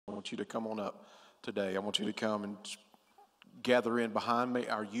want you to come on up today. I want you to come and gather in behind me,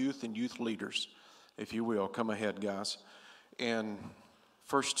 our youth and youth leaders, if you will. Come ahead, guys. And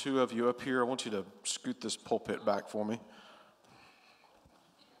first two of you up here, I want you to scoot this pulpit back for me.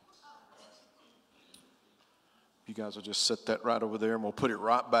 You guys will just set that right over there, and we'll put it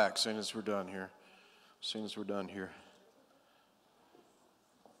right back as soon as we're done here. As soon as we're done here.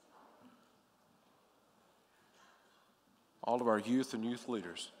 All of our youth and youth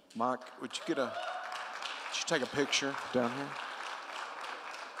leaders. Mike, would you take a picture down here?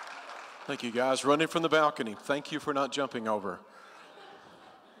 Thank you, guys. Running from the balcony. Thank you for not jumping over.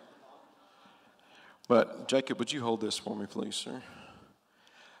 But, Jacob, would you hold this for me, please, sir?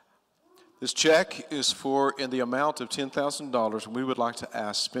 This check is for in the amount of $10,000. We would like to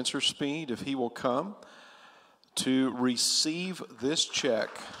ask Spencer Speed if he will come to receive this check.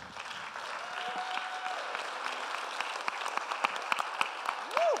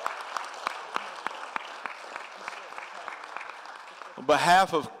 On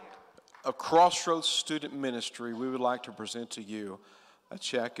behalf of Crossroads Student Ministry, we would like to present to you a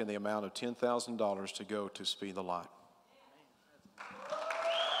check in the amount of $10,000 to go to Speed the Light.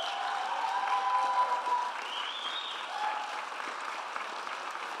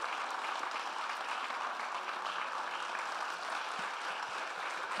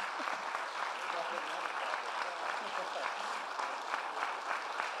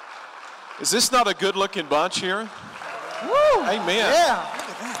 Is this not a good-looking bunch here? Woo! Amen. Yeah, look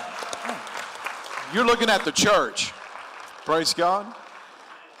at that. You're looking at the church. Praise God.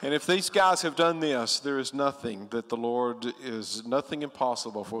 And if these guys have done this, there is nothing nothing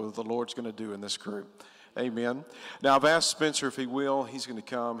impossible for the Lord's going to do in this group. Amen. Now, I've asked Spencer if he will. He's going to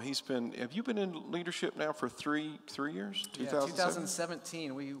come. Have you been in leadership now for three years? Yeah,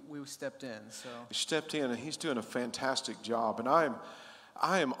 2017 we stepped in. So he stepped in, and he's doing a fantastic job. And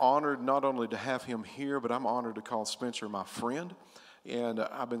I am honored not only to have him here, but I'm honored to call Spencer my friend. And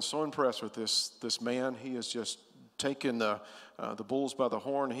I've been so impressed with this man. He has just taken the bulls by the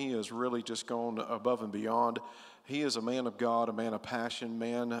horn. He has really just gone above and beyond. He is a man of God, a man of passion,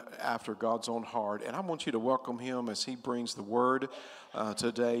 man after God's own heart. And I want you to welcome him as he brings the word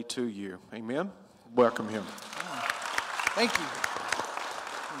today to you. Amen? Welcome him. Thank you.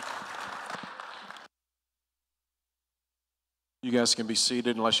 You guys can be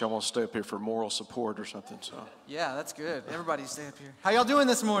seated unless y'all want to stay up here for moral support or something. So yeah, that's good. Everybody stay up here. How y'all doing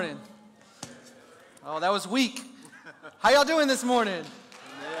this morning? Oh, that was weak. How y'all doing this morning?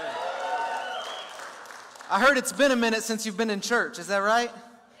 I heard it's been a minute since you've been in church. Is that right?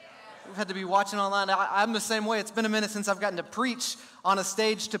 We've had to be watching online. I'm the same way. It's been a minute since I've gotten to preach on a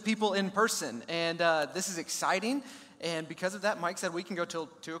stage to people in person. And this is exciting. And because of that, Mike said we can go till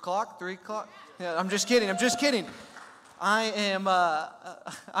 2 o'clock, 3 o'clock. Yeah, I'm just kidding.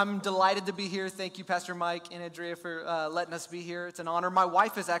 I'm delighted to be here. Thank you, Pastor Mike and Andrea, for letting us be here. It's an honor. My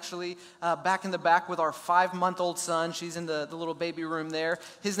wife is actually back in the back with our 5-month-old son. She's in the little baby room there.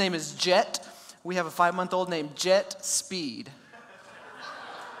 His name is Jet. We have a 5-month-old named Jet Speed.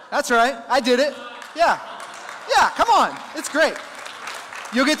 That's right. I did it. Yeah, come on. It's great.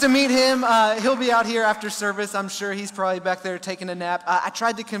 You'll get to meet him. He'll be out here after service. I'm sure he's probably back there taking a nap. I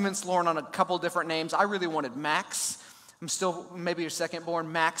tried to convince Lauren on a couple different names. I really wanted Max. I'm still maybe your second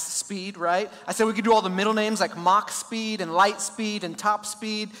born, Max Speed, right? I said we could do all the middle names like Mach Speed and Light Speed and Top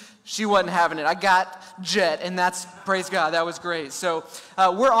Speed. She wasn't having it. I got Jet, and that's, praise God, that was great. So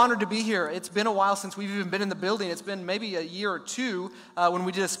we're honored to be here. It's been a while since we've even been in the building. It's been maybe a year or two when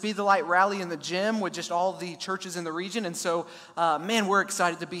we did a Speed the Light rally in the gym with just all the churches in the region. And so, man, we're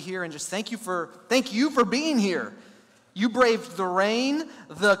excited to be here, and just thank you for being here. You braved the rain,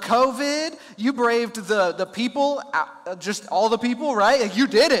 the COVID, you braved the people, just all the people, right? You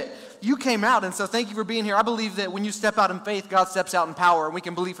did it. You came out, and so thank you for being here. I believe that when you step out in faith, God steps out in power, and we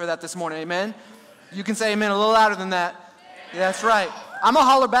can believe for that this morning, amen? You can say amen a little louder than that. Yeah, that's right. I'm a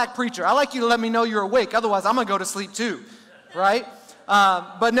holler back preacher. I like you to let me know you're awake, otherwise I'm going to go to sleep too, right?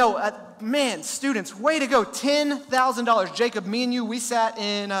 But no, man, students, way to go, $10,000. Jacob, me and you, we sat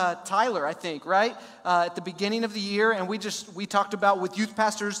in Tyler, I think, right? At the beginning of the year, and we talked about with youth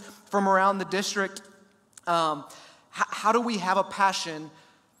pastors from around the district, how do we have a passion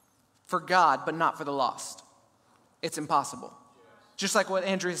for God but not for the lost? It's impossible. Just like what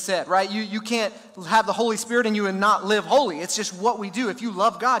Andrea said, right? You can't have the Holy Spirit in you and not live holy. It's just what we do. If you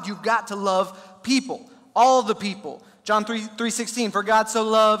love God, you've got to love people, all the people. John 3:16, for God so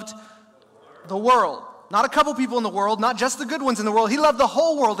loved the world. Not a couple people in the world, not just the good ones in the world. He loved the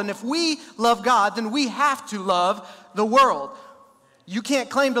whole world. And if we love God, then we have to love the world. You can't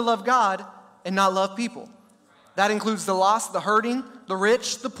claim to love God and not love people. That includes the lost, the hurting, the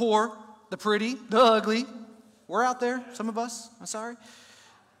rich, the poor, the pretty, the ugly. We're out there, some of us, I'm sorry.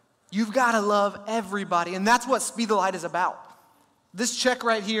 You've got to love everybody, and that's what Speed the Light is about. This check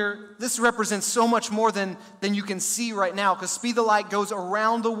right here, this represents so much more than you can see right now, because Speed the Light goes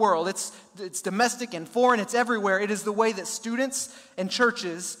around the world. It's domestic and foreign, it's everywhere. It is the way that students and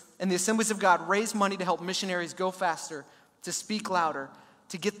churches and the Assemblies of God raise money to help missionaries go faster, to speak louder,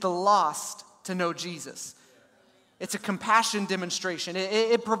 to get the lost to know Jesus. It's a compassion demonstration.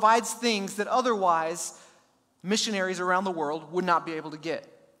 It provides things that otherwise missionaries around the world would not be able to get.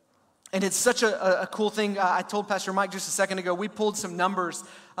 And it's such a cool thing. I told Pastor Mike just a second ago, we pulled some numbers.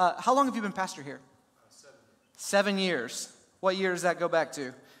 How long have you been pastor here? 7 years. 7 years. What year does that go back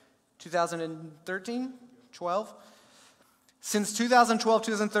to? 2013? 12? Since 2012,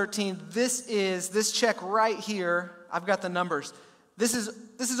 2013, this check right here, I've got the numbers. This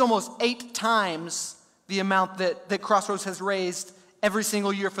is almost 8 times the amount that Crossroads has raised every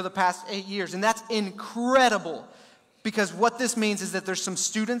single year for the past 8 years. And that's incredible, because what this means is that there's some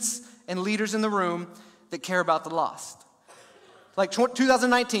students and leaders in the room that care about the lost. Like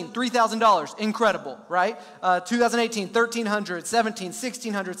 2019, $3,000, incredible, right? 2018, $1,300, 17,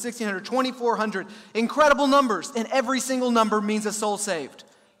 $1,600, $1,600, $2,400, incredible numbers. And every single number means a soul saved,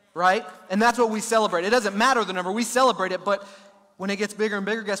 right? And that's what we celebrate. It doesn't matter the number, we celebrate it, but when it gets bigger and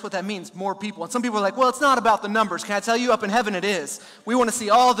bigger, guess what that means? More people. And some people are like, well, it's not about the numbers. Can I tell you, up in heaven it is. We want to see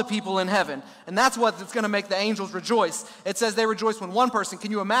all the people in heaven. And that's what's going to make the angels rejoice. It says they rejoice when one person.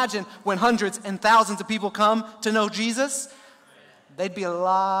 Can you imagine when hundreds and thousands of people come to know Jesus? They'd be a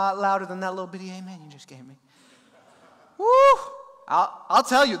lot louder than that little bitty amen you just gave me. Woo! I'll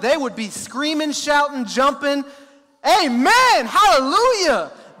tell you, they would be screaming, shouting, jumping. Amen!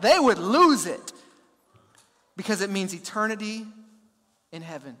 Hallelujah! They would lose it. Because it means eternity in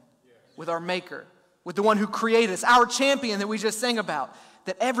heaven with our Maker, with the one who created us, our champion that we just sang about,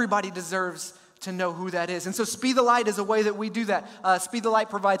 that everybody deserves to know who that is. And so Speed the Light is a way that we do that. Speed the Light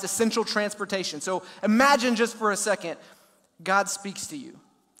provides essential transportation. So imagine just for a second, God speaks to you.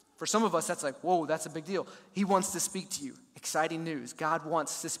 For some of us, that's like, whoa, that's a big deal. He wants to speak to you. Exciting news. God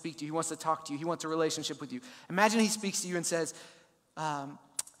wants to speak to you. He wants to talk to you. He wants a relationship with you. Imagine he speaks to you and says,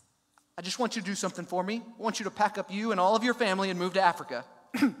 I just want you to do something for me. I want you to pack up you and all of your family and move to Africa.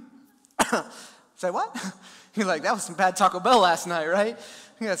 Say what? You're like, that was some bad Taco Bell last night, right?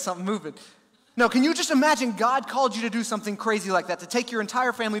 You got something moving. No, can you just imagine God called you to do something crazy like that, to take your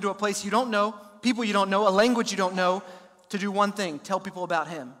entire family to a place you don't know, people you don't know, a language you don't know, to do one thing, tell people about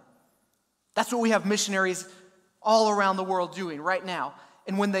him. That's what we have missionaries all around the world doing right now.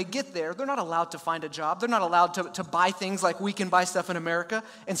 And when they get there, they're not allowed to find a job. They're not allowed to buy things like we can buy stuff in America.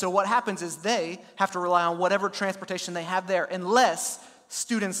 And so what happens is they have to rely on whatever transportation they have there, unless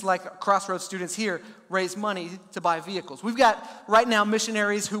students like Crossroads students here raise money to buy vehicles. We've got right now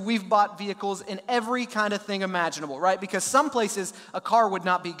missionaries who we've bought vehicles in every kind of thing imaginable, right? Because some places a car would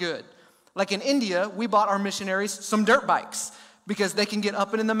not be good. Like in India, we bought our missionaries some dirt bikes, because they can get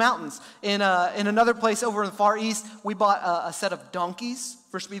up and in the mountains. In another place over in the Far East, we bought a set of donkeys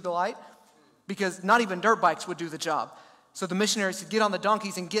for Speed the Light, because not even dirt bikes would do the job. So the missionaries could get on the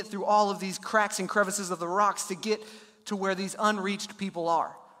donkeys and get through all of these cracks and crevices of the rocks to get to where these unreached people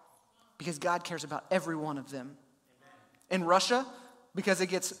are, because God cares about every one of them. In Russia, because it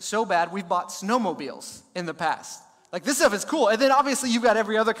gets so bad, we've bought snowmobiles in the past. Like, this stuff is cool. And then obviously you've got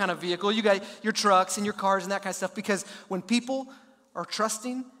every other kind of vehicle. You got your trucks and your cars and that kind of stuff, because when people are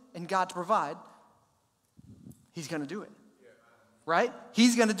trusting in God to provide, he's going to do it. Right?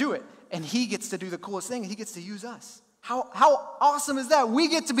 He's going to do it. And he gets to do the coolest thing. He gets to use us. How awesome is that? We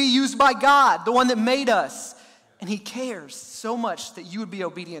get to be used by God, the one that made us. And he cares so much that you would be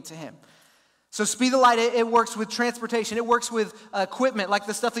obedient to him. So Speed the Light, it works with transportation. It works with equipment like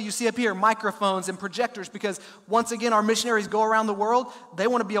the stuff that you see up here, microphones and projectors, because once again, our missionaries go around the world. They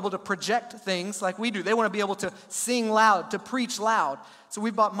want to be able to project things like we do. They want to be able to sing loud, to preach loud. So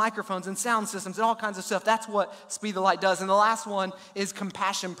we bought microphones and sound systems and all kinds of stuff. That's what Speed the Light does. And the last one is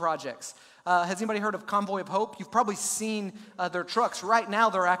compassion projects. Has anybody heard of Convoy of Hope? You've probably seen their trucks. Right now,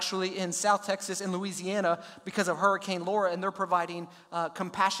 they're actually in South Texas and Louisiana because of Hurricane Laura, and they're providing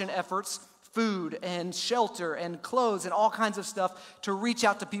compassion efforts, food and shelter and clothes and all kinds of stuff to reach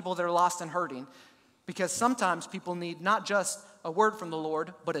out to people that are lost and hurting. Because sometimes people need not just a word from the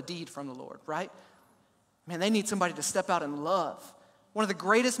Lord, but a deed from the Lord, right? Man, they need somebody to step out and love. One of the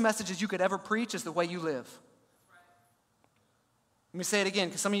greatest messages you could ever preach is the way you live. Let me say it again,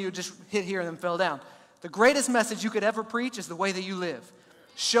 because some of you just hit here and then fell down. The greatest message you could ever preach is the way that you live.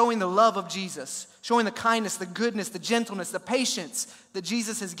 Showing the love of Jesus, showing the kindness, the goodness, the gentleness, the patience that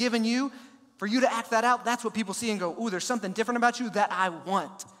Jesus has given you. For you to act that out, that's what people see and go, ooh, there's something different about you that I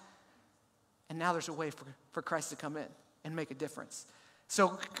want. And now there's a way for Christ to come in and make a difference.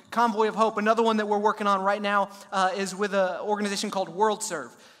 So Convoy of Hope, another one that we're working on right now is with an organization called World Serve.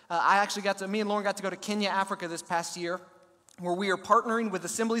 Me and Lauren got to go to Kenya, Africa this past year, where we are partnering with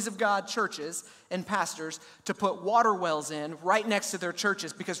Assemblies of God churches and pastors to put water wells in right next to their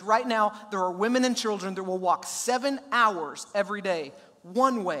churches. Because right now, there are women and children that will walk 7 hours every day,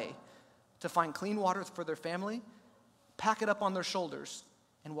 one way, to find clean water for their family, pack it up on their shoulders,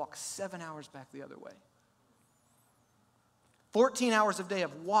 and walk 7 hours back the other way. 14 hours a day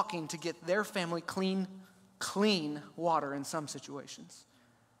of walking to get their family clean water in some situations.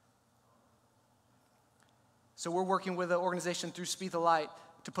 So we're working with an organization through Speed the Light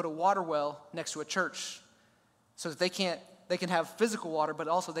to put a water well next to a church so that they can have physical water, but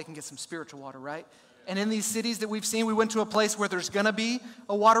also they can get some spiritual water, right? And in these cities that we've seen, we went to a place where there's going to be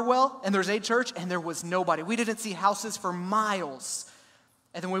a water well, and there's a church, and there was nobody. We didn't see houses for miles.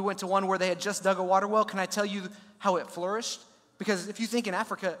 And then we went to one where they had just dug a water well. Can I tell you how it flourished? Because if you think in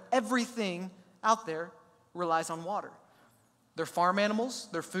Africa, everything out there relies on water. Their farm animals,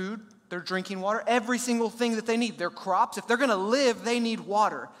 their food, their drinking water, every single thing that they need. Their crops, if they're going to live, they need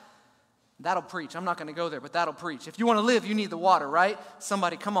water. That'll preach. I'm not going to go there, but that'll preach. If you want to live, you need the water, right?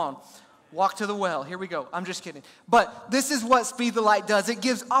 Somebody, come on. Walk to the well. Here we go. I'm just kidding. But this is what Speed the Light does. It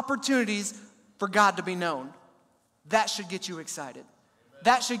gives opportunities for God to be known. That should get you excited.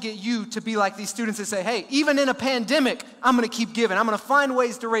 That should get you to be like these students that say, hey, even in a pandemic, I'm going to keep giving. I'm going to find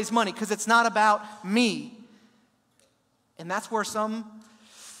ways to raise money because it's not about me. And that's where sometimes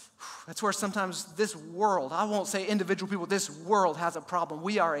this world, I won't say individual people, this world has a problem.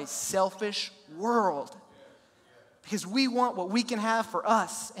 We are a selfish world. Because we want what we can have for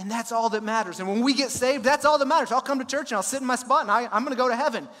us, and that's all that matters. And when we get saved, that's all that matters. I'll come to church and I'll sit in my spot and I'm going to go to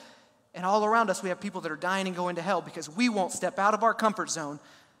heaven. And all around us, we have people that are dying and going to hell because we won't step out of our comfort zone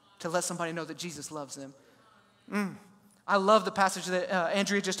to let somebody know that Jesus loves them. I love the passage that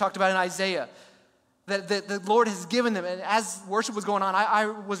Andrea just talked about in Isaiah, that the Lord has given them. And as worship was going on, I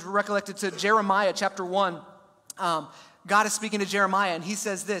was recollected to Jeremiah chapter 1. God is speaking to Jeremiah, and he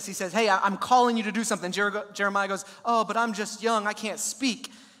says this. He says, hey, I'm calling you to do something. Jeremiah goes, oh, but I'm just young. I can't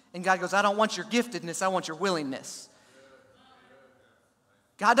speak. And God goes, I don't want your giftedness. I want your willingness.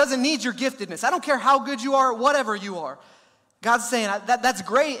 God doesn't need your giftedness. I don't care how good you are, whatever you are. God's saying, that's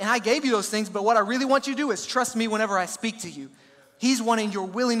great, and I gave you those things, but what I really want you to do is trust me whenever I speak to you. He's wanting your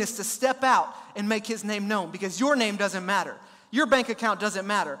willingness to step out and make his name known, because your name doesn't matter. Your bank account doesn't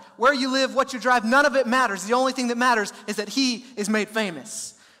matter. Where you live, what you drive, none of it matters. The only thing that matters is that he is made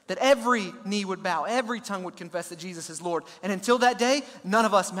famous. That every knee would bow, every tongue would confess that Jesus is Lord. And until that day, none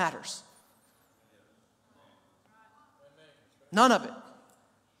of us matters. None of it.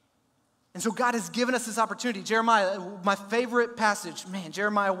 And so God has given us this opportunity. Jeremiah, my favorite passage,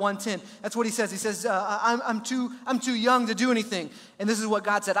 Jeremiah 1:10. That's what he says. He says, I'm too young to do anything. And this is what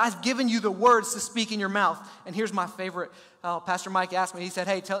God said. I've given you the words to speak in your mouth. And here's my favorite. Pastor Mike asked me, he said,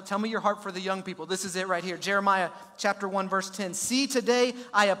 hey, tell me your heart for the young people. This is it right here. Jeremiah chapter 1, verse 10. See, today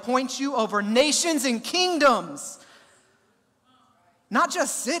I appoint you over nations and kingdoms. Not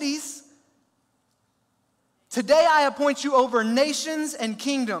just cities. Today I appoint you over nations and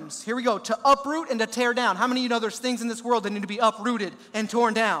kingdoms. Here we go. To uproot and to tear down. How many of you know there's things in this world that need to be uprooted and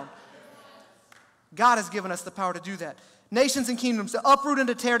torn down? God has given us the power to do that. Nations and kingdoms, to uproot and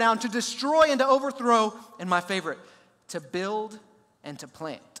to tear down, to destroy and to overthrow, and my favorite, to build and to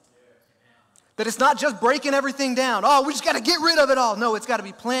plant. That it's not just breaking everything down. Oh, we just got to get rid of it all. No, it's got to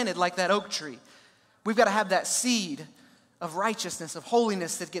be planted like that oak tree. We've got to have that seed of righteousness, of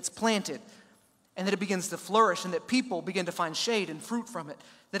holiness that gets planted. And that it begins to flourish and that people begin to find shade and fruit from it.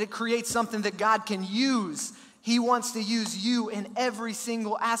 That it creates something that God can use. He wants to use you in every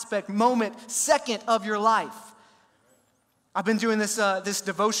single aspect, moment, second of your life. I've been doing this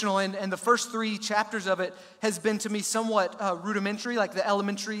devotional, and the first 3 chapters of it has been to me somewhat rudimentary, like the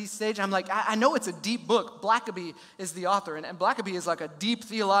elementary stage. I'm like, I know it's a deep book. Blackaby is the author, and Blackaby is like a deep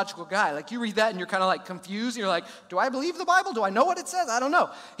theological guy. Like, you read that, and you're kind of like confused. You're like, do I believe the Bible? Do I know what it says? I don't know.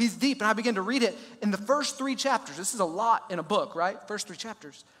 He's deep, and I begin to read it. In the first 3 chapters, this is a lot in a book, right? First 3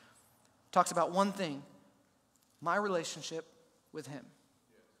 chapters, talks about one thing, my relationship with him.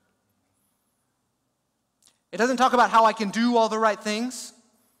 It doesn't talk about how I can do all the right things.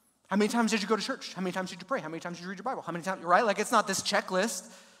 How many times did you go to church? How many times did you pray? How many times did you read your Bible? How many times, right? Like, it's not this checklist.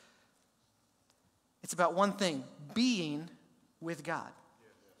 It's about one thing, being with God.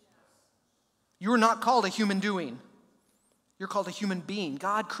 You are not called a human doing. You're called a human being.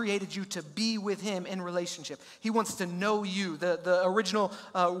 God created you to be with him in relationship. He wants to know you. The original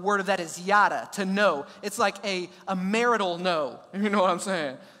word of that is yada, to know. It's like a marital know. You know what I'm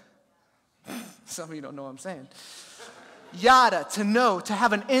saying? Some of you don't know what I'm saying. Yada, to know, to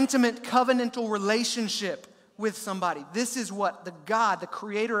have an intimate covenantal relationship with somebody. This is what the God, the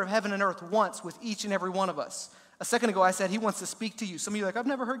creator of heaven and earth, wants with each and every one of us. A second ago, I said he wants to speak to you. Some of you are like, I've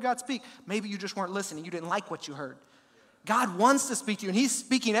never heard God speak. Maybe you just weren't listening. You didn't like what you heard. God wants to speak to you, and he's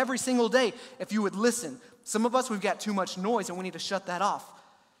speaking every single day if you would listen. Some of us, we've got too much noise, and we need to shut that off.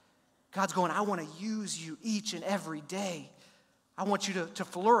 God's going, I want to use you each and every day. I want you to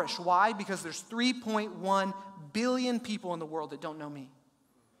flourish. Why? Because there's 3.1 billion people in the world that don't know me.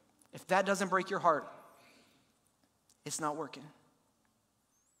 If that doesn't break your heart, it's not working.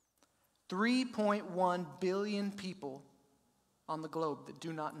 3.1 billion people on the globe that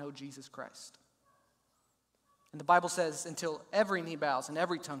do not know Jesus Christ. And the Bible says, until every knee bows and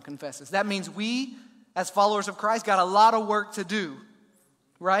every tongue confesses. That means we, as followers of Christ, got a lot of work to do,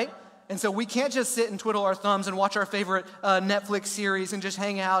 right? And so we can't just sit and twiddle our thumbs and watch our favorite Netflix series and just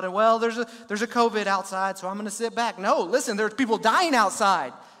hang out and, well, there's a COVID outside, so I'm going to sit back. No, listen, there's people dying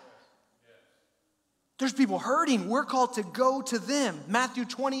outside. There's people hurting. We're called to go to them. Matthew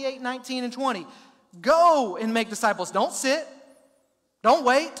 28, 19, and 20. Go and make disciples. Don't sit. Don't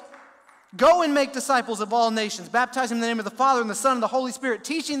wait. Go and make disciples of all nations, baptizing in the name of the Father and the Son and the Holy Spirit,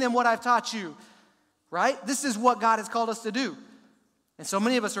 teaching them what I've taught you, right? This is what God has called us to do. And so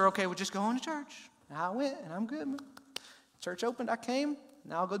many of us are okay with just going to church. I went, and I'm good. Church opened, I came,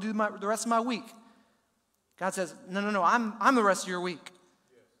 now I'll go do the rest of my week. God says, no, I'm the rest of your week.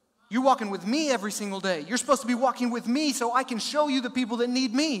 You're walking with me every single day. You're supposed to be walking with me so I can show you the people that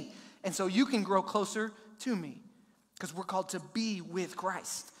need me, and so you can grow closer to me, because we're called to be with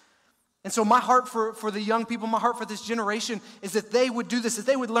Christ. And so my heart for the young people, my heart for this generation is that they would do this, that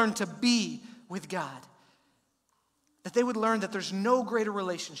they would learn to be with God. That they would learn that there's no greater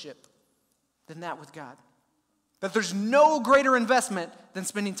relationship than that with God. That there's no greater investment than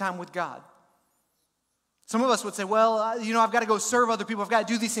spending time with God. Some of us would say, well, I've got to go serve other people. I've got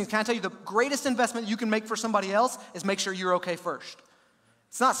to do these things. Can I tell you, the greatest investment you can make for somebody else is make sure you're okay first.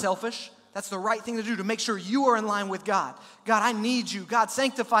 It's not selfish. That's the right thing to do, to make sure you are in line with God. God, I need you. God,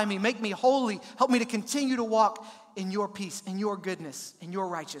 sanctify me. Make me holy. Help me to continue to walk in your peace, in your goodness, in your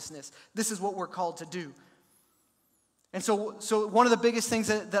righteousness. This is what we're called to do. And so one of the biggest things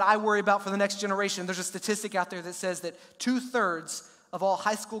that I worry about for the next generation, there's a statistic out there that says that 2/3 of all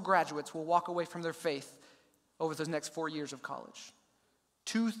high school graduates will walk away from their faith over the next 4 years of college.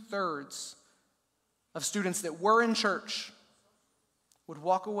 2/3 of students that were in church would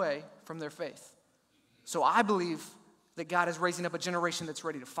walk away from their faith. So I believe that God is raising up a generation that's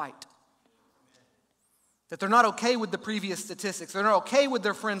ready to fight. That they're not okay with the previous statistics. They're not okay with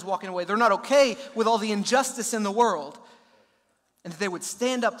their friends walking away. They're not okay with all the injustice in the world. And that they would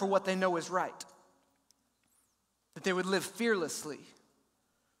stand up for what they know is right. That they would live fearlessly.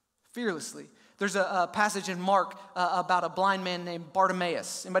 Fearlessly. There's a passage in Mark about a blind man named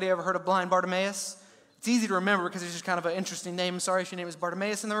Bartimaeus. Anybody ever heard of blind Bartimaeus? It's easy to remember because it's just kind of an interesting name. I'm sorry if your name is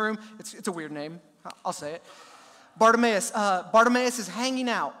Bartimaeus in the room. It's a weird name. I'll say it. Bartimaeus. Bartimaeus is hanging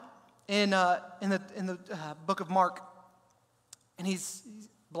out in the book of Mark, and he's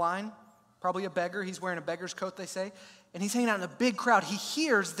blind, probably a beggar. He's wearing a beggar's coat, they say, and he's hanging out in a big crowd. He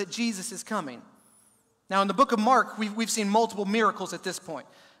hears that Jesus is coming. Now, in the book of Mark, we've seen multiple miracles at this point.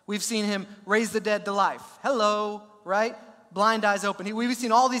 We've seen him raise the dead to life. Hello, right? Blind eyes open. We've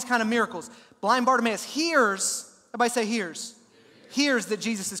seen all these kind of miracles. Blind Bartimaeus hears, everybody say hears. Hears that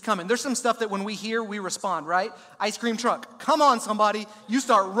Jesus is coming. There's some stuff that when we hear, we respond, right? Ice cream truck. Come on, somebody. You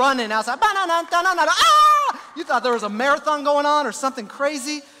start running outside. You thought there was a marathon going on or something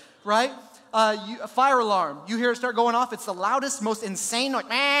crazy, right? A fire alarm. You hear it start going off. It's the loudest, most insane, like,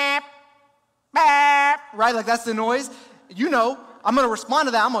 right? Like that's the noise. You know, I'm going to respond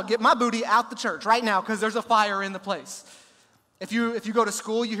to that. I'm going to get my booty out the church right now because there's a fire in the place. If you go to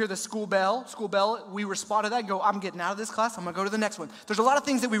school, you hear the school bell, we respond to that and go, I'm getting out of this class, I'm going to go to the next one. There's a lot of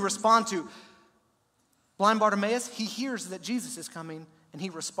things that we respond to. Blind Bartimaeus, he hears that Jesus is coming, and he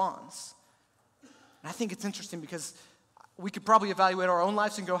responds. And I think it's interesting because we could probably evaluate our own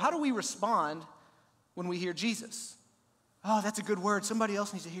lives and go, how do we respond when we hear Jesus? Oh, that's a good word. Somebody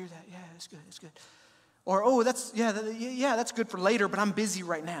else needs to hear that. Yeah, it's good. Or, oh, that's good for later, but I'm busy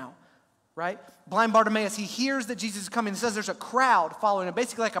right now. Right? Blind Bartimaeus, he hears that Jesus is coming. It says there's a crowd following him,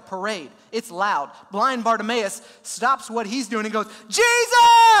 basically like a parade. It's loud. Blind Bartimaeus stops what he's doing and goes,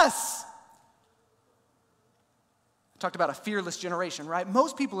 Jesus! I talked about a fearless generation, right?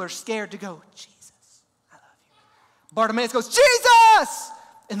 Most people are scared to go, Jesus, I love you. Bartimaeus goes, Jesus!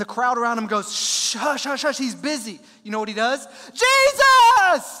 And the crowd around him goes, shush, hush, hush, he's busy. You know what he does?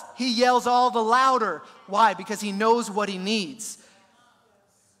 Jesus! He yells all the louder. Why? Because he knows what he needs.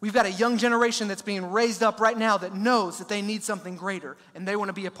 We've got a young generation that's being raised up right now that knows that they need something greater, and they want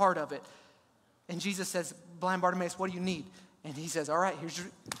to be a part of it. And Jesus says, blind Bartimaeus, what do you need? And he says, all right,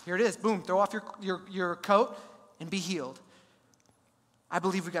 here it is. Boom, throw off your coat and be healed. I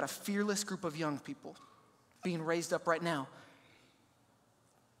believe we've got a fearless group of young people being raised up right now.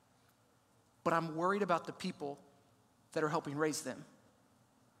 But I'm worried about the people that are helping raise them,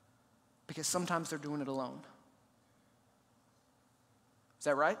 because sometimes they're doing it alone. Is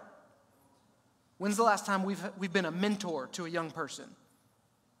that right? When's the last time we've been a mentor to a young person?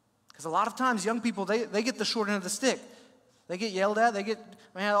 Because a lot of times young people, they get the short end of the stick. They get yelled at.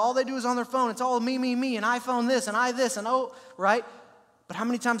 Man, all they do is on their phone. It's all me, and iPhone this, and I this, and oh, right? But how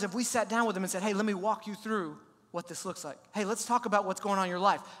many times have we sat down with them and said, hey, let me walk you through what this looks like. Hey, let's talk about what's going on in your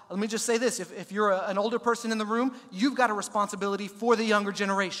life. Let me just say this. If you're an older person in the room, you've got a responsibility for the younger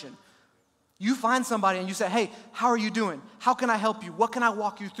generation. You find somebody and you say, hey, how are you doing? How can I help you? What can I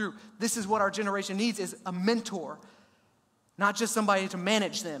walk you through? This is what our generation needs, is a mentor, not just somebody to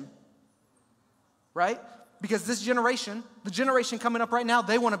manage them, right? Because this generation, the generation coming up right now,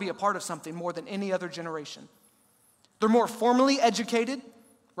 they want to be a part of something more than any other generation. They're more formally educated,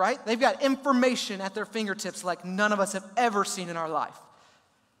 right? They've got information at their fingertips like none of us have ever seen in our life,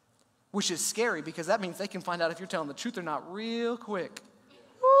 which is scary because that means they can find out if you're telling the truth or not real quick.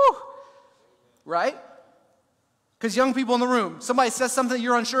 Woo! Right? Because young people in the room, somebody says something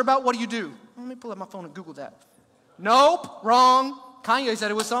you're unsure about, what do? Let me pull up my phone and Google that. Nope, wrong. Kanye said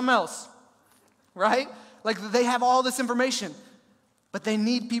it was something else, right? Like they have all this information, but they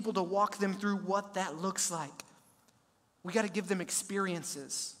need people to walk them through what that looks like. We got to give them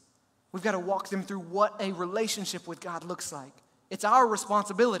experiences. We've got to walk them through what a relationship with God looks like. It's our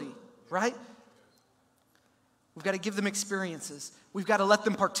responsibility, right? We've got to give them experiences. We've got to let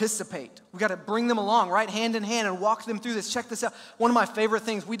them participate. We've got to bring them along, right, hand in hand, and walk them through this. Check this out. One of my favorite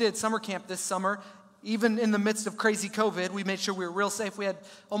things, we did summer camp this summer. Even in the midst of crazy COVID, we made sure we were real safe. We had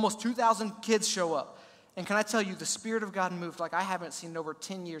almost 2,000 kids show up. And can I tell you, the Spirit of God moved like I haven't seen in over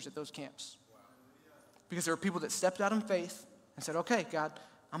 10 years at those camps. Because there were people that stepped out in faith and said, okay, God,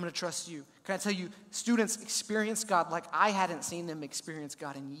 I'm going to trust you. Can I tell you, students experienced God like I hadn't seen them experience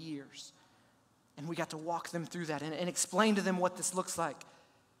God in years. And we got to walk them through that and explain to them what this looks like.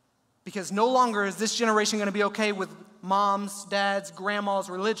 Because no longer is this generation going to be okay with mom's, dad's, grandma's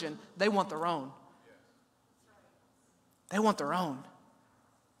religion. They want their own. They want their own.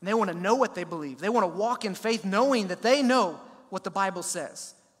 And they want to know what they believe. They want to walk in faith knowing that they know what the Bible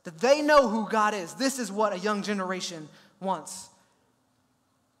says. That they know who God is. This is what a young generation wants.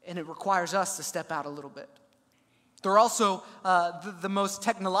 And it requires us to step out a little bit. They're also the most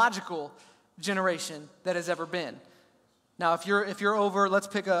technological generation that has ever been. Now, if you're over, let's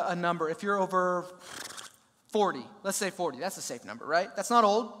pick a number. If you're over 40, let's say 40. That's a safe number, right? That's not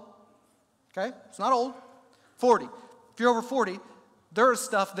old. Okay? It's not old. 40. If you're over 40, there is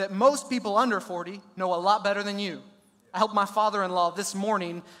stuff that most people under 40 know a lot better than you. I helped my father-in-law this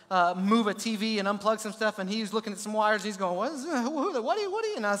morning move a TV and unplug some stuff, and he was looking at some wires, and he's going, what are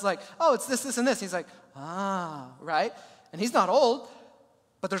you? And I was like, oh, it's this, and this. He's like, right? And he's not old,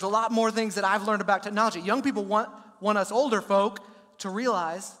 but there's a lot more things that I've learned about technology. Young people want us older folk to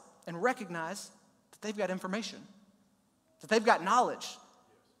realize and recognize that they've got information, that they've got knowledge,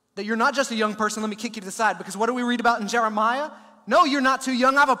 that you're not just a young person, let me kick you to the side, because what do we read about in Jeremiah? No, you're not too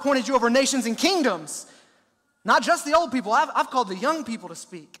young. I've appointed you over nations and kingdoms. Not just the old people. I've called the young people to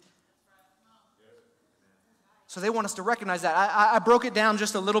speak. So they want us to recognize that. I broke it down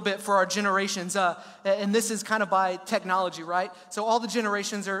just a little bit for our generations, and this is kind of by technology, right? So all the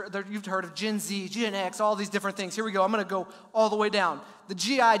generations you've heard of Gen Z, Gen X, all these different things. Here we go. I'm going to go all the way down. The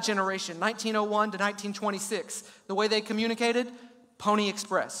GI generation, 1901 to 1926. The way they communicated, Pony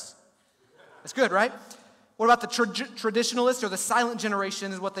Express. That's good, right? What about the traditionalist or the silent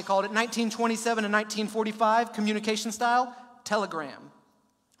generation is what they called it. 1927 and 1945, communication style, telegram.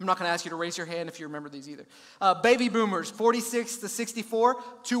 I'm not going to ask you to raise your hand if you remember these either. Baby boomers, 46 to 64,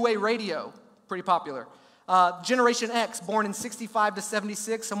 two-way radio, pretty popular. Generation X, born in 65 to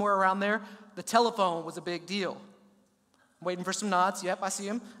 76, somewhere around there, the telephone was a big deal. I'm waiting for some nods. Yep, I see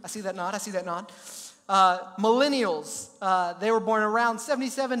them. I see that nod. I see that nod. Millennials, they were born around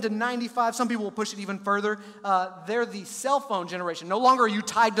 77 to 95. Some people will push it even further. They're the cell phone generation. No longer are you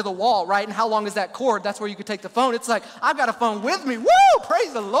tied to the wall, right? And how long is that cord? That's where you could take the phone. It's like, I've got a phone with me. Woo!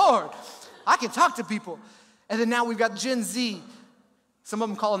 Praise the Lord. I can talk to people. And then now we've got Gen Z. Some of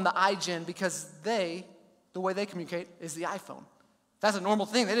them call them the iGen because they the way they communicate is the iPhone. That's a normal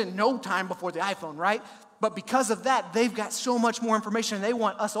thing. They didn't know time before the iPhone, right? But because of that, they've got so much more information, and they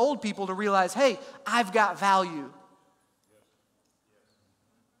want us old people to realize, hey, I've got value.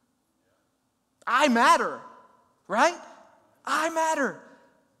 I matter, right? I matter.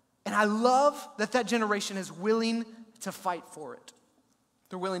 And I love that that generation is willing to fight for it.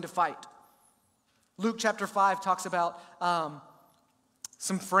 They're willing to fight. Luke chapter 5 talks about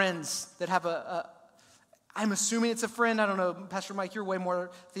some friends that have I'm assuming it's a friend. I don't know. Pastor Mike, you're way more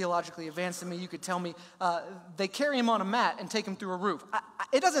theologically advanced than me. You could tell me. They carry him on a mat and take him through a roof.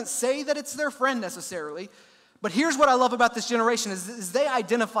 It doesn't say that it's their friend necessarily, but here's what I love about this generation is they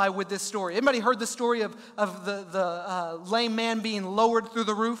identify with this story. Anybody heard the story of the lame man being lowered through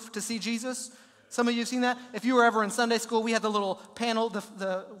the roof to see Jesus? Some of you have seen that? If you were ever in Sunday school, we had the little panel,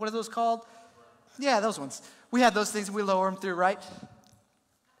 the what are those called? Yeah, those ones. We had those things, we lower them through, right?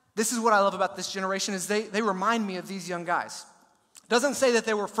 This is what I love about this generation is they remind me of these young guys. Doesn't say that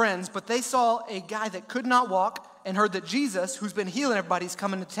they were friends, but they saw a guy that could not walk and heard that Jesus, who's been healing everybody, is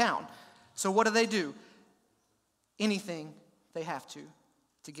coming to town. So what do? Anything they have to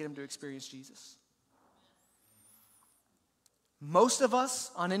get him to experience Jesus. Most of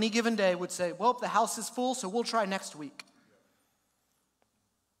us on any given day would say, well, the house is full, so we'll try next week.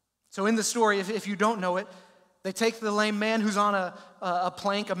 So in the story, if you don't know it, they take the lame man who's on a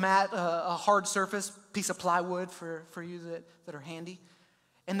plank, a mat, a hard surface, piece of plywood for you that are handy,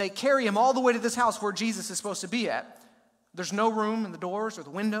 and they carry him all the way to this house where Jesus is supposed to be at. There's no room in the doors or the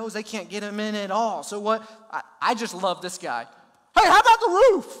windows. They can't get him in at all. So what? I just love this guy. Hey, how about the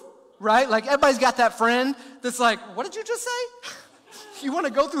roof? Right? Like everybody's got that friend that's like, what did you just say? You want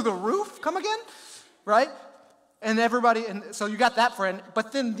to go through the roof? Come again? Right? And so you got that friend,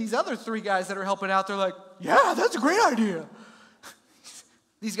 but then these other three guys that are helping out, they're like, yeah, that's a great idea.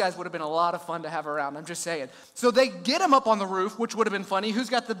 These guys would have been a lot of fun to have around, I'm just saying. So they get him up on the roof, which would have been funny. Who's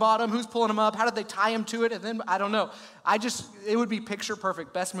got the bottom? Who's pulling him up? How did they tie him to it? And then, I don't know. It would be picture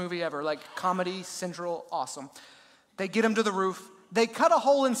perfect. Best movie ever. Like Comedy Central, awesome. They get him to the roof. They cut a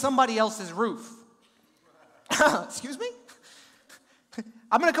hole in somebody else's roof. Excuse me?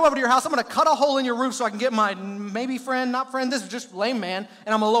 I'm going to come over to your house. I'm going to cut a hole in your roof so I can get my maybe friend, not friend, this is just lame man,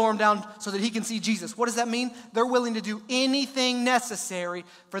 and I'm going to lower him down so that he can see Jesus. What does that mean? They're willing to do anything necessary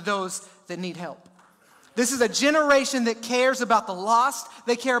for those that need help. This is a generation that cares about the lost.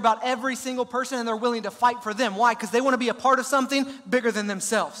 They care about every single person, and they're willing to fight for them. Why? Because they want to be a part of something bigger than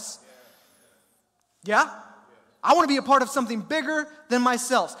themselves. Yeah? I want to be a part of something bigger than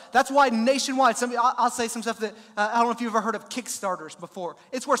myself. That's why nationwide, I'll say some stuff that, I don't know if you've ever heard of Kickstarters before.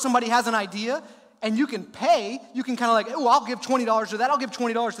 It's where somebody has an idea, and you can pay. You can kind of like, oh, I'll give $20 to that. I'll give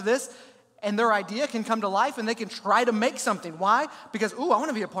 $20 to this. And their idea can come to life, and they can try to make something. Why? Because, I want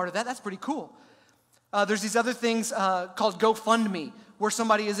to be a part of that. That's pretty cool. There's these other things called GoFundMe, where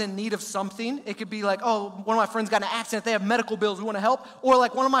somebody is in need of something. It could be like, one of my friends got in an accident. They have medical bills. We want to help. Or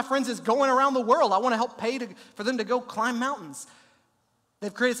like one of my friends is going around the world. I want to help pay for them to go climb mountains.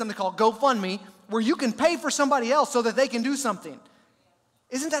 They've created something called GoFundMe, where you can pay for somebody else so that they can do something.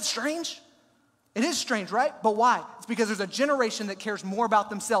 Isn't that strange? It is strange, right? But why? It's because there's a generation that cares more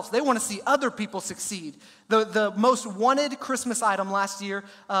about themselves. They want to see other people succeed. The most wanted Christmas item last year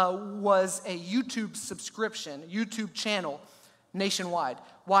was a YouTube subscription, YouTube channel nationwide.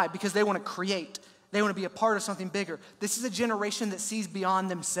 Why? Because they want to create. They want to be a part of something bigger. This is a generation that sees beyond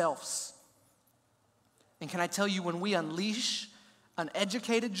themselves. And can I tell you, when we unleash an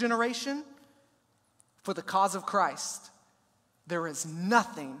educated generation for the cause of Christ, there is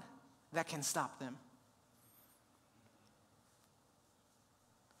nothing that can stop them.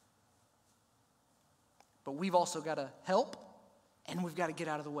 But we've also got to help, and we've got to get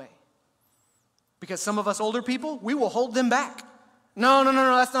out of the way. Because some of us older people, we will hold them back. No,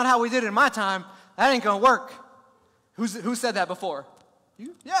 that's not how we did it in my time. That ain't going to work. Who said that before?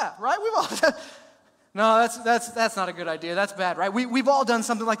 You? Yeah, right? We've all No, that's not a good idea. That's bad, right? We've all done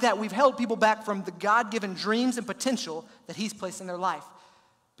something like that. We've held people back from the God-given dreams and potential that He's placed in their life.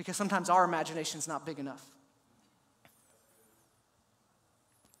 Because sometimes our imagination's not big enough.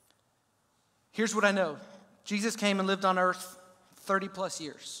 Here's what I know. Jesus came and lived on earth 30 plus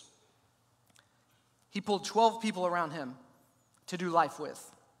years. He pulled 12 people around Him to do life with.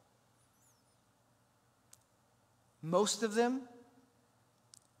 Most of them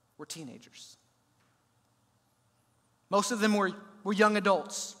were teenagers. Most of them were young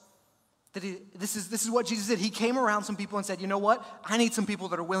adults. This is what Jesus did. He came around some people and said, you know what? I need some people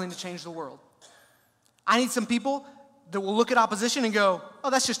that are willing to change the world. I need some people that will look at opposition and go, oh,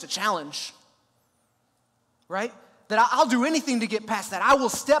 that's just a challenge. Right? that I'll do anything to get past that. I will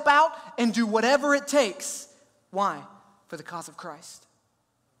step out and do whatever it takes. Why? For the cause of Christ.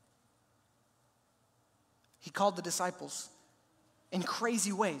 He called the disciples in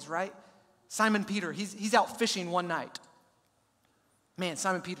crazy ways, right? Simon Peter, he's out fishing one night. Man,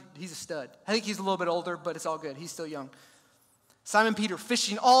 Simon Peter, he's a stud. I think he's a little bit older, but it's all good. He's still young. Simon Peter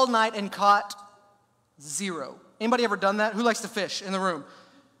fishing all night and caught 0. Anybody ever done that? Who likes to fish in the room?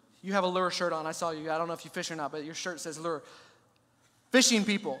 You have a lure shirt on. I saw you. I don't know if you fish or not, but your shirt says lure. Fishing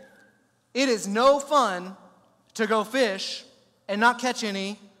people. It is no fun to go fish and not catch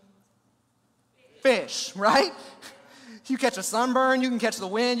any fish, right? You catch a sunburn, you can catch the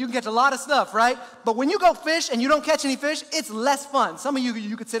wind, you can catch a lot of stuff, right? But when you go fish and you don't catch any fish, it's less fun. Some of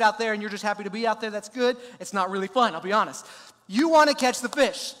you could sit out there and you're just happy to be out there. That's good. It's not really fun, I'll be honest. You want to catch the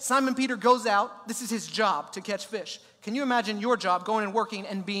fish. Simon Peter goes out. This is his job, to catch fish. Can you imagine your job going and working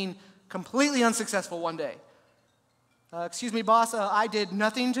and being completely unsuccessful one day? Excuse me, boss, I did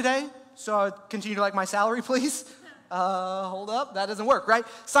nothing today, so I'll continue to like my salary, please. Hold up, that doesn't work, right?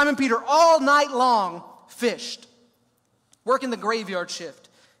 Simon Peter all night long fished, working the graveyard shift.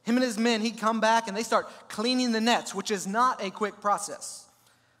 Him and his men, he'd come back and they start cleaning the nets, which is not a quick process.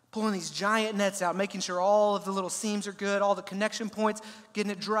 Pulling these giant nets out, making sure all of the little seams are good, all the connection points,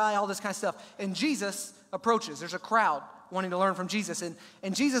 getting it dry, all this kind of stuff. And Jesus approaches. There's a crowd wanting to learn from Jesus.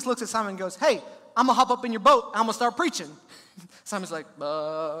 And Jesus looks at Simon and goes, hey, I'm going to hop up in your boat. I'm going to start preaching. Simon's like,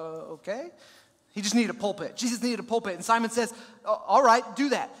 okay. He just needed a pulpit. Jesus needed a pulpit. And Simon says, all right, do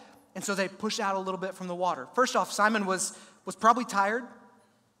that. And so they push out a little bit from the water. First off, Simon was probably tired,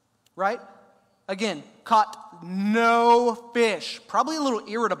 right? Again, caught no fish. Probably a little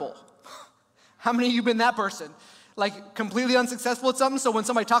irritable. How many of you been that person? Like completely unsuccessful at something, so when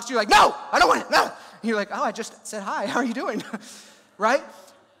somebody talks to you, like, no, I don't want it, no. And you're like, oh, I just said hi, how are you doing? Right?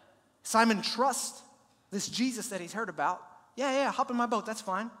 Simon trusts this Jesus that he's heard about. Yeah, hop in my boat, that's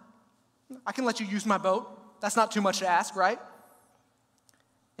fine. I can let you use my boat. That's not too much to ask, right?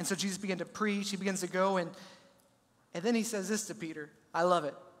 And so Jesus began to preach, he begins to go, and then he says this to Peter. I love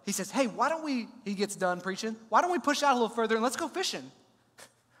it. He says, hey, why don't we, he gets done preaching, why don't we push out a little further and let's go fishing?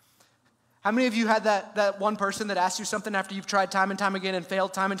 How many of you had that one person that asked you something after you've tried time and time again and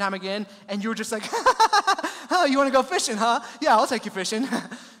failed time and time again, and you were just like, oh, you want to go fishing, huh? Yeah, I'll take you fishing.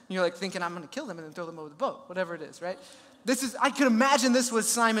 And you're like thinking, I'm going to kill them and then throw them over the boat, whatever it is, right? I could imagine this was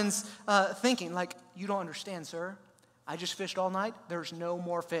Simon's thinking, like, you don't understand, sir. I just fished all night. There's no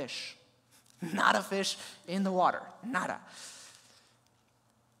more fish. Not a fish in the water. Nada.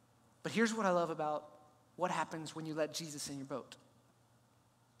 But here's what I love about what happens when you let Jesus in your boat.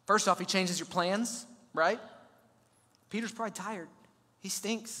 First off, he changes your plans, right? Peter's probably tired. He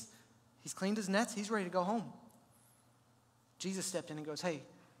stinks. He's cleaned his nets. He's ready to go home. Jesus stepped in and goes, hey,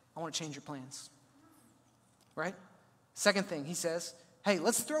 I want to change your plans, right? Second thing, he says, hey,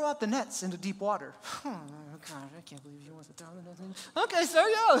 let's throw out the nets into deep water. Oh, God, I can't believe he wants to throw the nets in. Okay, so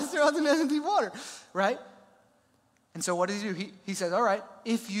yeah, let's throw out the nets in deep water, right? And so what does he do? He says, all right,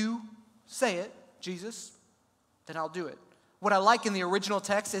 if you say it, Jesus, then I'll do it. What I like in the original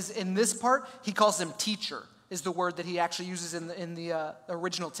text is in this part, he calls him teacher, is the word that he actually uses in the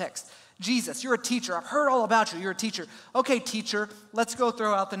original text. Jesus, you're a teacher. I've heard all about you. You're a teacher. Okay, teacher, let's go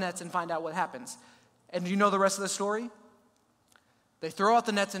throw out the nets and find out what happens. And do you know the rest of the story? They throw out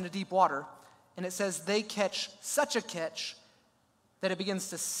the nets into deep water, and it says they catch such a catch that it begins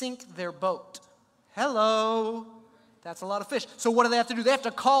to sink their boat. Hello. That's a lot of fish. So what do they have to do? They have to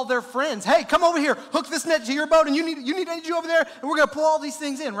call their friends. Hey, come over here. Hook this net to your boat, and I need you over there, and we're going to pull all these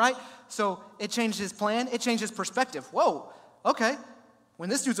things in, right? So it changed his plan. It changed his perspective. Whoa, okay. When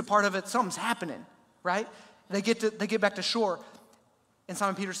this dude's a part of it, something's happening, right? They get back to shore, and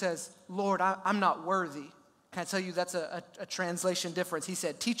Simon Peter says, Lord, I'm not worthy. Can I tell you that's a translation difference? He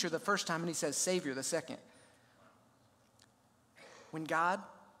said teacher the first time, and he says savior the second. When God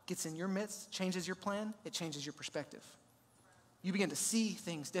gets in your midst, changes your plan, it changes your perspective. You begin to see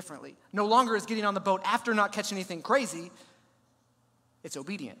things differently. No longer is getting on the boat after not catching anything crazy. It's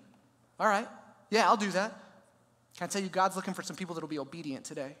obedient. All right, yeah, I'll do that. Can I tell you, God's looking for some people that will be obedient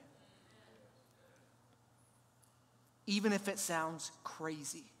today. Even if it sounds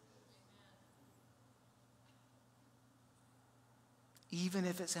crazy. Even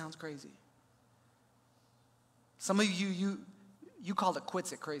if it sounds crazy. Some of you called it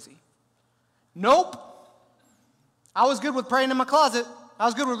quits at crazy. Nope. I was good with praying in my closet. I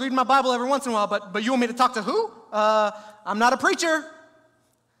was good with reading my Bible every once in a while, but you want me to talk to who? I'm not a preacher.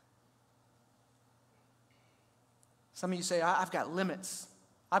 Some of you say, I've got limits.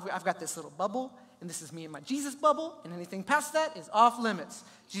 I've got this little bubble, and this is me and my Jesus bubble, and anything past that is off limits.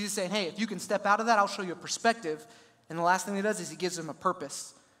 Jesus is saying, hey, if you can step out of that, I'll show you a perspective And the last thing he does is he gives them a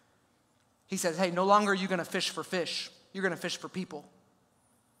purpose. He says, hey, no longer are you going to fish for fish. You're going to fish for people.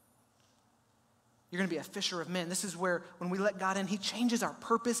 You're going to be a fisher of men. This is where, when we let God in, he changes our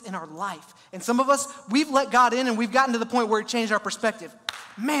purpose in our life. And some of us, we've let God in and we've gotten to the point where it changed our perspective.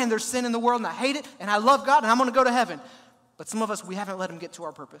 Man, there's sin in the world and I hate it and I love God and I'm going to go to heaven. But some of us, we haven't let him get to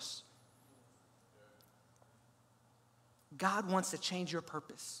our purpose. God wants to change your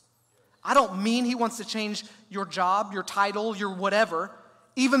purpose. I don't mean he wants to change your job, your title, your whatever,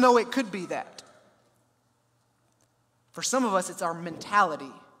 even though it could be that. For some of us, it's our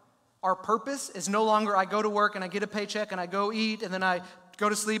mentality. Our purpose is no longer I go to work and I get a paycheck and I go eat and then I go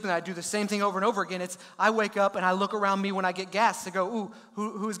to sleep and I do the same thing over and over again. It's I wake up and I look around me when I get gas to go, ooh,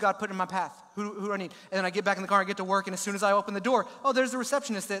 who has God put in my path? Who do I need? And then I get back in the car and I get to work, and as soon as I open the door, oh, there's the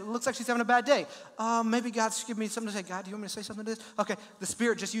receptionist that looks like she's having a bad day. Maybe God's giving me something to say. God, do you want me to say something to this? Okay, the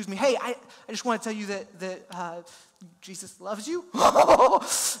Spirit just used me. Hey, I just want to tell you that Jesus loves you.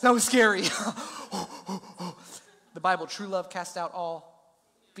 That was scary. The Bible, true love casts out all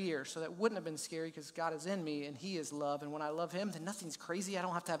fear. So that wouldn't have been scary because God is in me and he is love. And when I love him, then nothing's crazy. I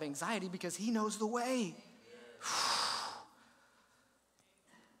don't have to have anxiety because he knows the way.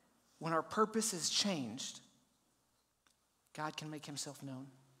 When our purpose is changed, God can make himself known.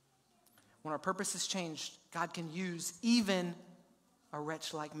 When our purpose is changed, God can use even a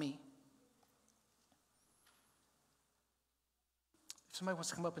wretch like me. If somebody wants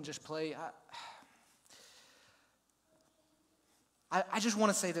to come up and just play, I just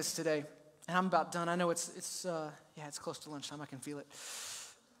want to say this today, and I'm about done. I know it's close to lunchtime. I can feel it.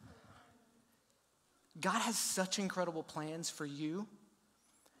 God has such incredible plans for you.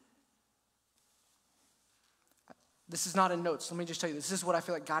 This is not in notes. Let me just tell you, this is what I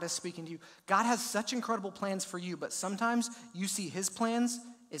feel like God is speaking to you. God has such incredible plans for you, but sometimes you see his plans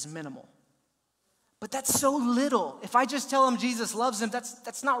as minimal. But that's so little. If I just tell him Jesus loves him,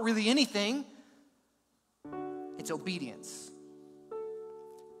 that's not really anything. It's obedience.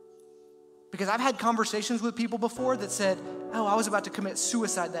 Because I've had conversations with people before that said, oh, I was about to commit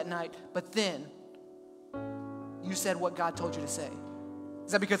suicide that night, but then you said what God told you to say.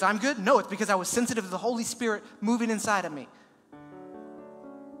 Is that because I'm good? No, it's because I was sensitive to the Holy Spirit moving inside of me.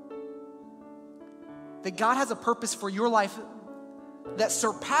 That God has a purpose for your life that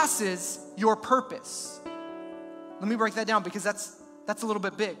surpasses your purpose. Let me break that down because that's a little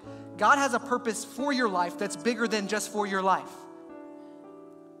bit big. God has a purpose for your life that's bigger than just for your life.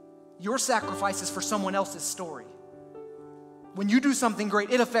 Your sacrifice is for someone else's story. When you do something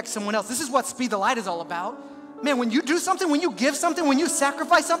great, it affects someone else. This is what Speed the Light is all about. Man, when you do something, when you give something, when you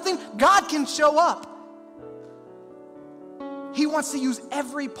sacrifice something, God can show up. He wants to use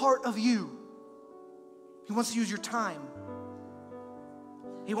every part of you. He wants to use your time.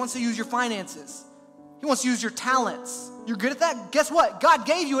 He wants to use your finances. He wants to use your talents. You're good at that? Guess what? God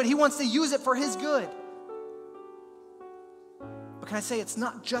gave you it. He wants to use it for his good. But can I say it's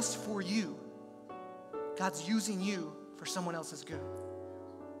not just for you. God's using you for someone else's good.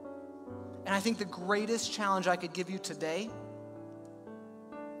 And I think the greatest challenge I could give you today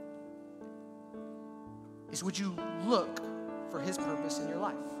is, would you look for his purpose in your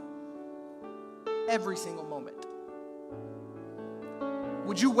life? Every single moment.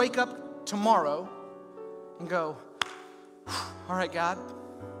 Would you wake up tomorrow and go, all right, God,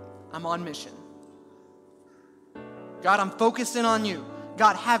 I'm on mission. God, I'm focused in on you.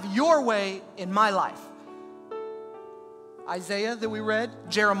 God, have your way in my life. Isaiah that we read,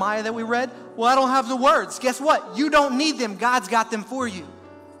 Jeremiah that we read, well, I don't have the words. Guess what? You don't need them. God's got them for you.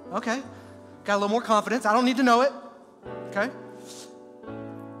 Okay. Got a little more confidence. I don't need to know it. Okay.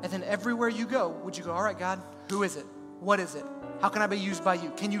 And then everywhere you go, would you go, all right, God, who is it? What is it? How can I be used by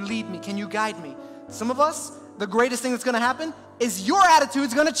you? Can you lead me? Can you guide me? Some of us, the greatest thing that's going to happen is your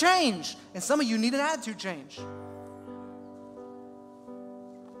attitude's going to change. And some of you need an attitude change.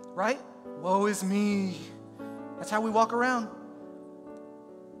 Right? Woe is me. That's how we walk around.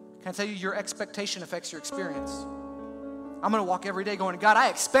 Can I tell you, your expectation affects your experience. I'm going to walk every day going, God, I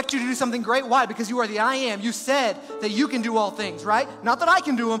expect you to do something great. Why? Because you are the I am. You said that you can do all things, right? Not that I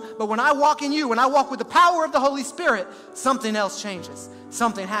can do them, but when I walk in you, when I walk with the power of the Holy Spirit, something else changes.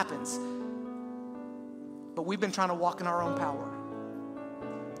 Something happens. But we've been trying to walk in our own power.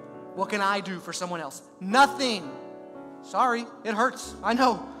 What can I do for someone else? Nothing. Sorry, it hurts. I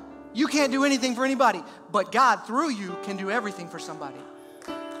know. You can't do anything for anybody, but God, through you, can do everything for somebody.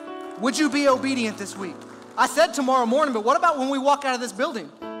 Would you be obedient this week? I said tomorrow morning, but what about when we walk out of this building?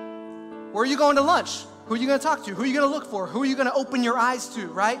 Where are you going to lunch? Who are you going to talk to? Who are you going to look for? Who are you going to open your eyes to,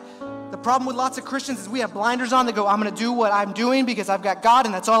 right? The problem with lots of Christians is we have blinders on that go, I'm going to do what I'm doing because I've got God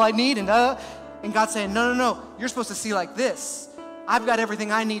and that's all I need. And And God's saying, no, no, no, you're supposed to see like this. I've got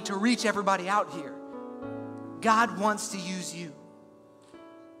everything I need to reach everybody out here. God wants to use you.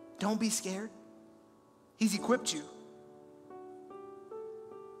 Don't be scared. He's equipped you.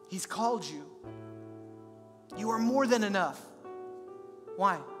 He's called you. You are more than enough.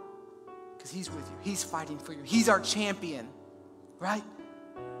 Why? Because He's with you. He's fighting for you. He's our champion, right?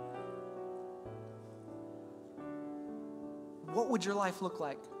 What would your life look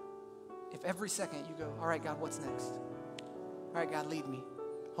like if every second you go, all right, God, what's next? All right, God, lead me.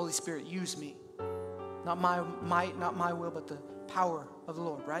 Holy Spirit, use me. Not my might, not my will, but the power of the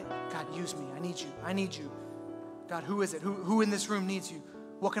Lord, right? God, use me. I need you. I need you. God, who is it? Who in this room needs you?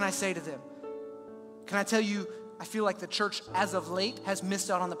 What can I say to them? Can I tell you, I feel like the church as of late has missed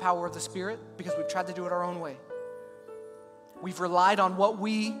out on the power of the Spirit because we've tried to do it our own way. We've relied on what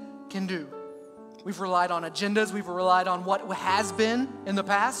we can do. We've relied on agendas. We've relied on what has been in the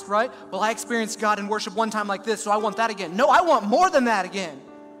past, right? Well, I experienced God in worship one time like this, so I want that again. No, I want more than that again.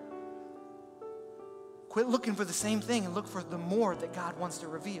 Quit looking for the same thing and look for the more that God wants to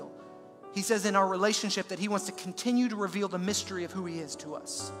reveal. He says in our relationship that He wants to continue to reveal the mystery of who He is to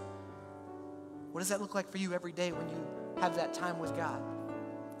us. What does that look like for you every day when you have that time with God?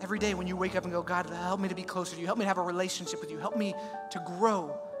 Every day when you wake up and go, God, help me to be closer to you. Help me to have a relationship with you. Help me to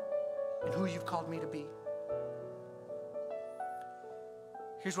grow in who you've called me to be.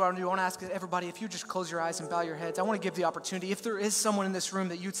 Here's what I want to do. I want to ask everybody, if you just close your eyes and bow your heads, I want to give the opportunity. If there is someone in this room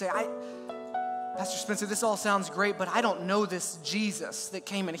that you'd say, Pastor Spencer, this all sounds great, but I don't know this Jesus that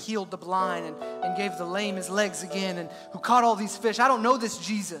came and healed the blind and gave the lame his legs again and who caught all these fish. I don't know this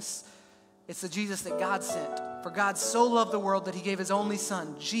Jesus. It's the Jesus that God sent. For God so loved the world that He gave His only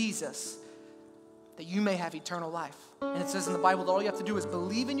Son, Jesus, that you may have eternal life. And it says in the Bible that all you have to do is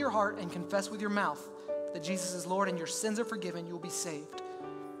believe in your heart and confess with your mouth that Jesus is Lord and your sins are forgiven, you will be saved.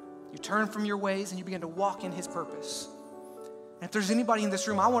 You turn from your ways and you begin to walk in His purpose. And if there's anybody in this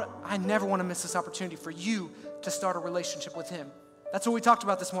room, I never want to miss this opportunity for you to start a relationship with Him. That's what we talked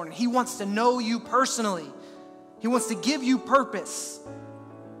about this morning. He wants to know you personally. He wants to give you purpose.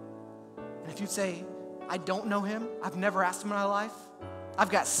 And if you'd say, I don't know Him, I've never asked Him in my life,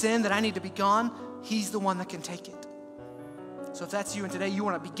 I've got sin that I need to be gone, He's the one that can take it. So if that's you and today you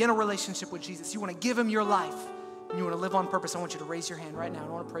want to begin a relationship with Jesus, you want to give Him your life, and you want to live on purpose, I want you to raise your hand right now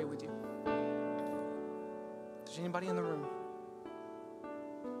and I want to pray with you. Is there anybody in the room?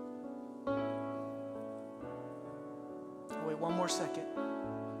 Oh, wait, one more second.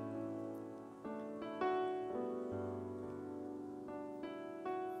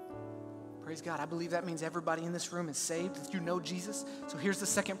 Praise God. I believe that means everybody in this room is saved, that you know Jesus. So here's the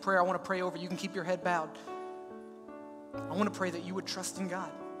second prayer I want to pray over. You can keep your head bowed. I want to pray that you would trust in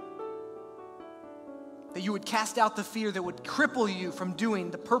God. That you would cast out the fear that would cripple you from doing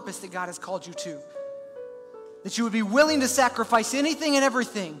the purpose that God has called you to. That you would be willing to sacrifice anything and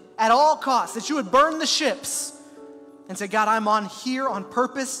everything at all costs. That you would burn the ships and say, God, I'm on here on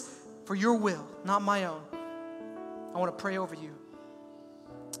purpose for your will, not my own. I want to pray over you.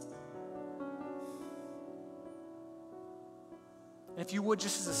 And if you would,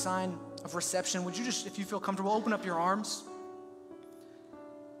 just as a sign of reception, would you just, if you feel comfortable, open up your arms?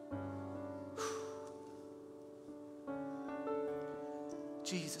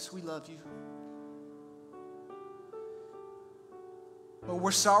 Jesus, we love you. But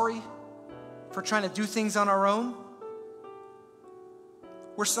we're sorry for trying to do things on our own.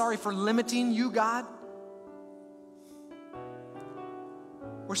 We're sorry for limiting you, God.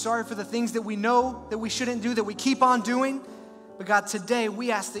 We're sorry for the things that we know that we shouldn't do, that we keep on doing. But God, today we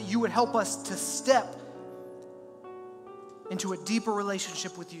ask that you would help us to step into a deeper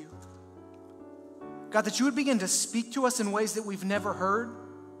relationship with you. God, that you would begin to speak to us in ways that we've never heard.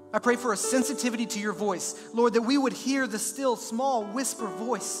 I pray for a sensitivity to your voice. Lord, that we would hear the still small whisper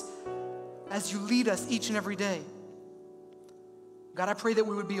voice as you lead us each and every day. God, I pray that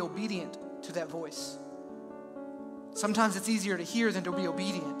we would be obedient to that voice. Sometimes it's easier to hear than to be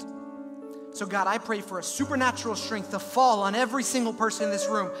obedient. So God, I pray for a supernatural strength to fall on every single person in this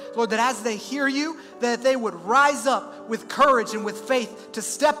room. Lord, that as they hear you, that they would rise up with courage and with faith to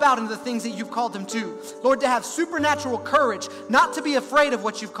step out into the things that you've called them to. Lord, to have supernatural courage, not to be afraid of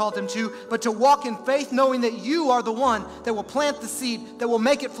what you've called them to, but to walk in faith knowing that you are the one that will plant the seed, that will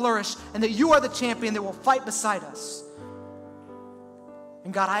make it flourish, and that you are the champion that will fight beside us.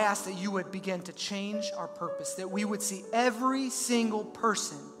 And God, I ask that you would begin to change our purpose, that we would see every single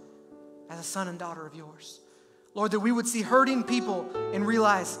person as a son and daughter of yours. Lord, that we would see hurting people and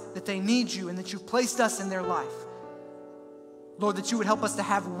realize that they need you and that you've placed us in their life. Lord, that you would help us to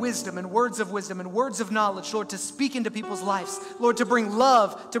have wisdom and words of knowledge, Lord, to speak into people's lives, Lord, to bring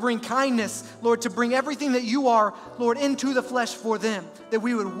love, to bring kindness, Lord, to bring everything that you are, Lord, into the flesh for them, that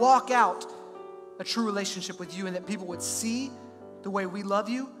we would walk out a true relationship with you and that people would see the way we love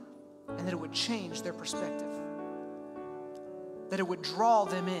you and that it would change their perspective, that it would draw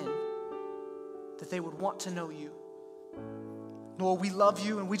them in, that they would want to know you. Lord, we love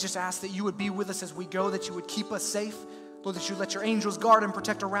you and we just ask that you would be with us as we go, that you would keep us safe, Lord, that you would let your angels guard and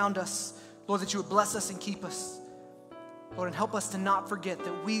protect around us. Lord, that you would bless us and keep us. Lord, and help us to not forget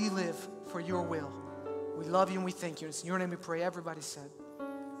that we live for your will. We love you and we thank you. It's in your name we pray. Everybody said,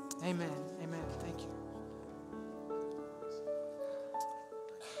 amen. Amen. Thank you.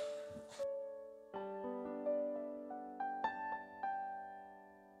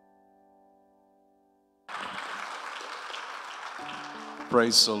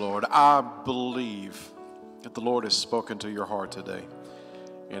 Praise the Lord. I believe that the Lord has spoken to your heart today.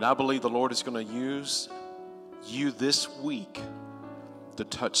 And I believe the Lord is going to use you this week to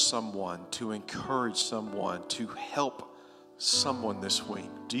touch someone, to encourage someone, to help someone this week.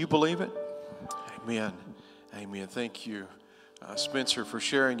 Do you believe it? Amen. Amen. Thank you, Spencer, for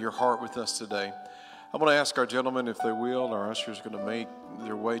sharing your heart with us today. I'm going to ask our gentlemen if they will. Our ushers are going to make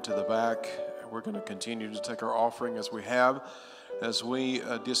their way to the back. We're going to continue to take our offering as we have. As we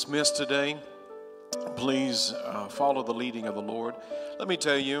dismiss today, please follow the leading of the Lord. Let me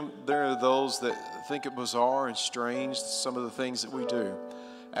tell you, there are those that think it bizarre and strange, some of the things that we do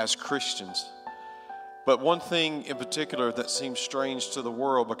as Christians. But one thing in particular that seems strange to the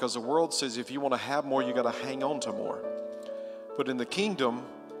world, because the world says if you want to have more, you got to hang on to more. But in the kingdom,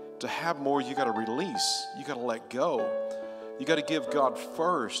 to have more, you got to release. You got to let go. You got to give God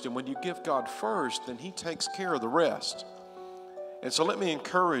first. And when you give God first, then He takes care of the rest. And so let me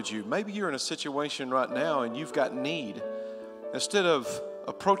encourage you. Maybe you're in a situation right now and you've got need. Instead of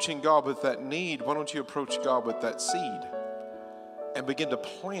approaching God with that need, why don't you approach God with that seed and begin to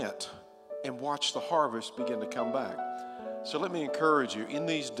plant and watch the harvest begin to come back. So let me encourage you. In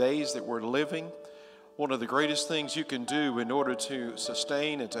these days that we're living, one of the greatest things you can do in order to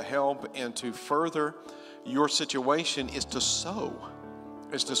sustain and to help and to further your situation is to sow.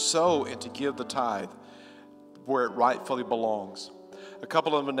 Is to sow and to give the tithe where it rightfully belongs. A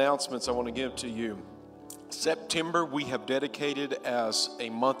couple of announcements I want to give to you. September we have dedicated as a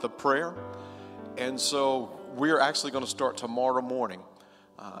month of prayer, and so we're actually going to start tomorrow morning.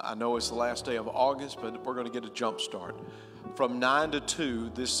 I know it's the last day of August, but we're going to get a jump start. From 9 to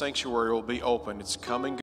 2, this sanctuary will be open. It's coming.